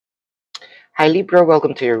Hi Libra,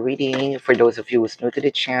 welcome to your reading. For those of you who's new to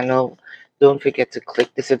the channel, don't forget to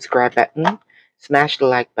click the subscribe button, smash the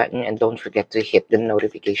like button, and don't forget to hit the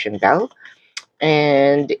notification bell.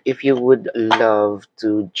 And if you would love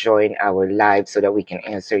to join our live so that we can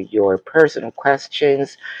answer your personal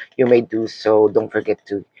questions, you may do so. Don't forget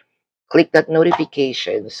to click that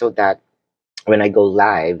notification so that when I go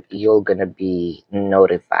live, you're gonna be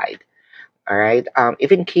notified. All right.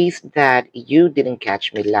 If in case that you didn't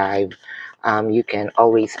catch me live, you can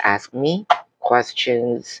always ask me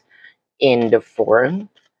questions in the forum.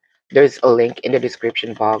 There's a link in the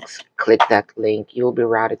description box. Click that link. You'll be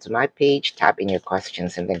routed to my page. Tap in your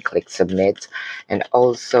questions and then click submit. And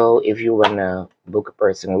also, if you want to book a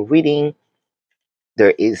personal reading,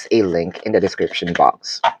 there is a link in the description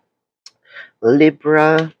box.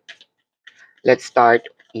 Libra, let's start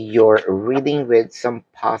your reading with some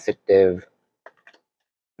positive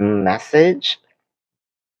message.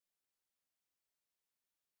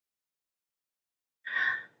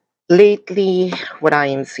 Lately, what I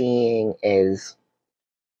am seeing is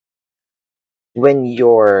when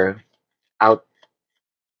you're out,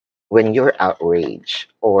 when you're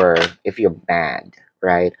outraged, or if you're mad,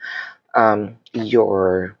 right?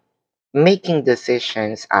 You're making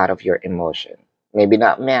decisions out of your emotion. Maybe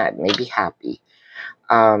not mad, maybe happy.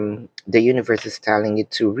 The universe is telling you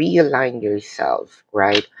to realign yourself,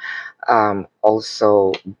 right?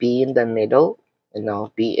 Also, be in the middle,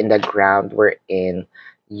 be in the ground wherein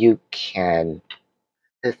you can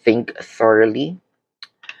think thoroughly.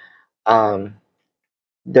 Um,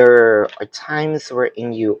 there are times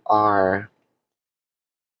wherein you are,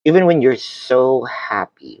 even when you're so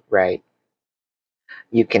happy, right?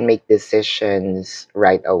 You can make decisions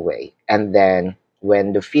right away. And then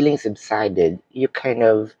when the feeling subsided, you kind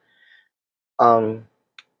of um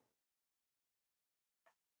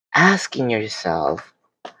asking yourself,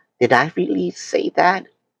 did I really say that?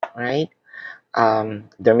 Right?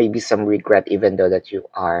 There may be some regret even though that you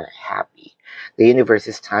are happy. The universe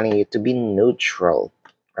is telling you to be neutral,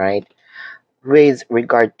 right? With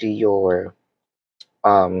regard to your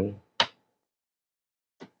um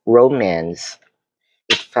romance,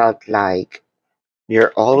 it felt like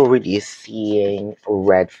you're already seeing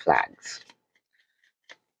red flags.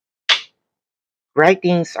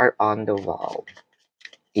 Writings are on the wall.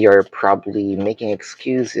 You're probably making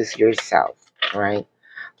excuses yourself, right?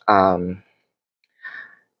 Um,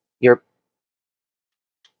 you're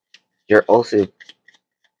you're also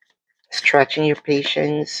stretching your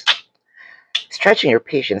patience. Stretching your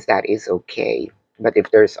patience, that is okay. But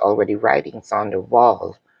if there's already writings on the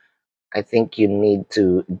wall, I think you need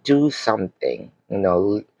to do something.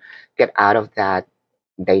 Get out of that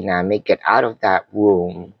dynamic, get out of that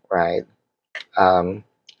room, right? Um,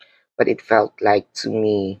 but it felt like to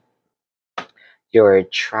me you're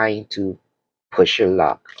trying to push your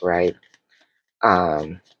luck, right?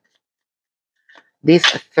 Um, this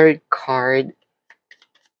third card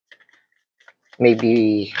may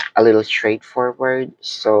be a little straightforward,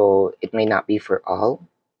 so it may not be for all.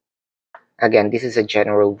 Again, this is a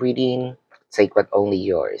general reading. Take what only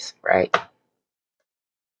yours, right?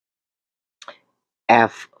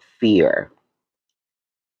 F, fear.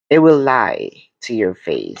 It will lie to your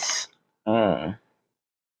face. Mm.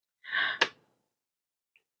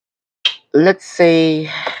 Let's say,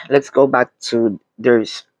 let's go back to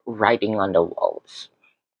there's writing on the walls.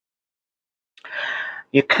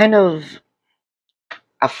 You're kind of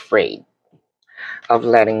afraid of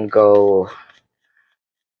letting go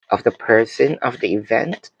of the person, of the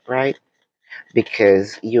event, right?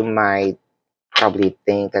 Because you might probably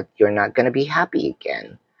think that you're not going to be happy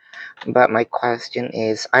again. But my question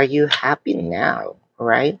is, are you happy now,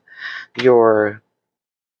 right? You're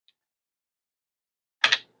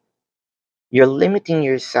you're limiting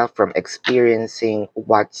yourself from experiencing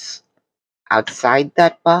what's outside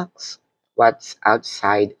that box, what's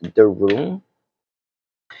outside the room.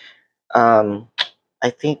 Um, I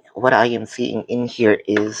think what I am seeing in here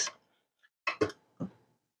is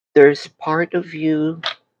there's part of you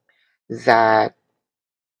that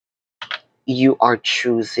you are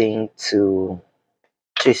choosing to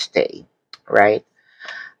stay, right?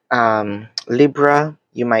 Libra,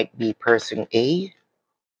 you might be person A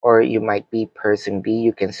or you might be person B.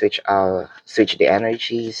 You can switch the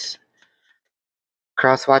energies.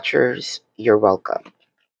 Cross watchers, you're welcome.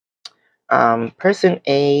 Person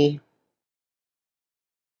A,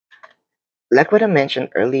 like what I mentioned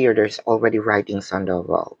earlier, there's already writings on the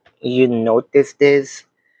wall. You notice this,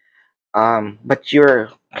 but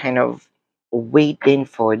you're kind of waiting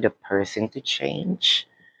for the person to change.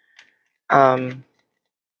 Um,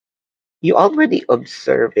 you already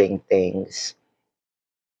observing things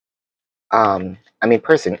I mean,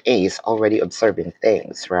 person A is already observing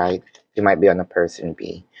things, right? You might be on a person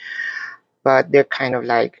B, but they're kind of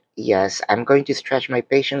like, yes, I'm going to stretch my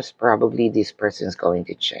patience. Probably this person's going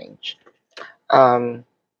to change. Um,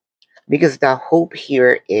 because the hope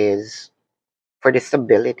here is for the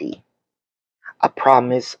stability, a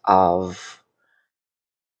promise of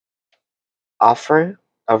offer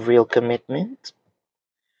of real commitment.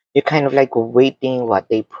 You're kind of like waiting what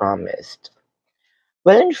they promised.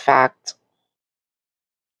 Well, in fact,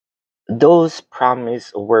 those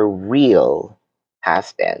promises were real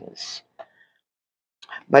past tense,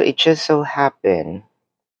 but it just so happened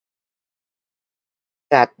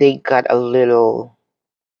that they got a little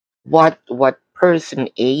what person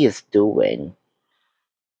A is doing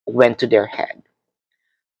went to their head.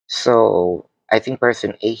 So I think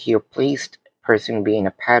person A here placed person B in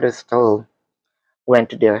a pedestal, went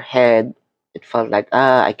to their head. It felt like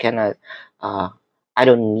I cannot, uh, I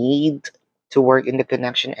don't need to work in the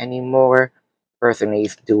connection anymore. Person A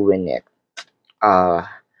is doing it. Uh,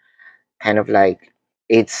 Kind of like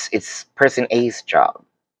it's person A's job.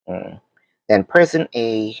 Mm. Then person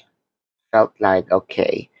A felt like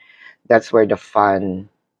okay, that's where the fun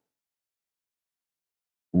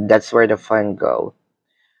that's where the fun go.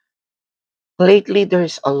 Lately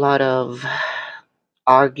there's a lot of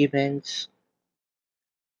arguments.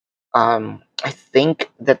 I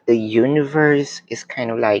think that the universe is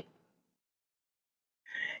kind of like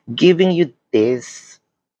giving you this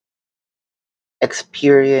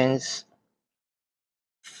experience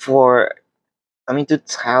for, I mean, to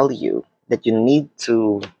tell you that you need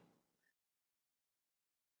to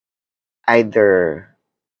either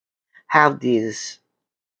have this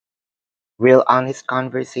real honest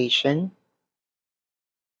conversation,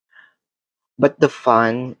 but the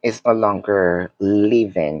fun is no longer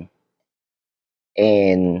living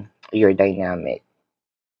in your dynamic.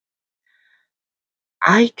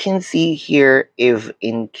 I can see here if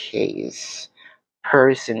in case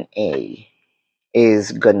person A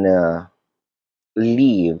is gonna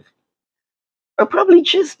leave or probably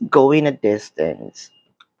just go in a distance,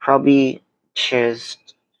 probably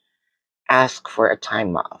just ask for a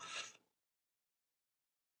time off.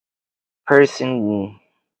 Person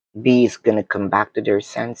B is gonna come back to their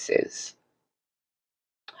senses.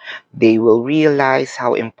 They will realize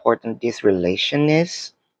how important this relation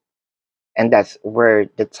is, and that's where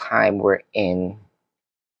the time we're in.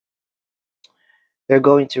 They're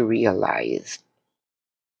going to realize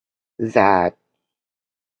that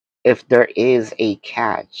if there is a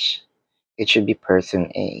catch, it should be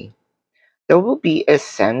person A. There will be a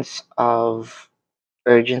sense of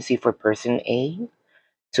urgency for person A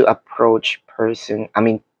to approach person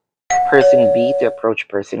B to approach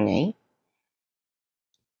person A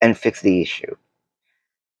and fix the issue.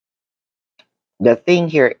 The thing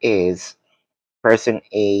here is person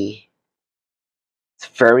A is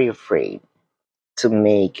very afraid to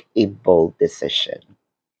make a bold decision.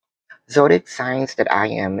 Zodiac signs that I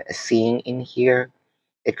am seeing in here,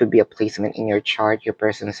 it could be a placement in your chart, your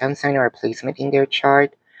person's sun sign, or a placement in their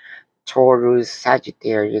chart. Taurus,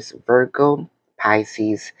 Sagittarius, Virgo,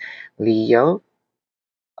 Pisces, Leo,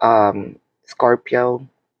 Scorpio,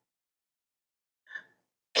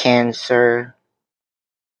 Cancer,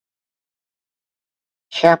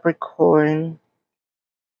 Capricorn,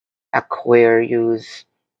 Aquarius.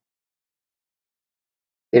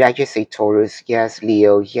 Did I just say Taurus? Yes.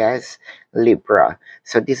 Leo? Yes. Libra.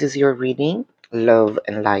 So this is your reading. Love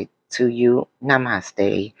and light to you.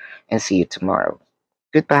 Namaste. And see you tomorrow.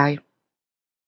 Goodbye.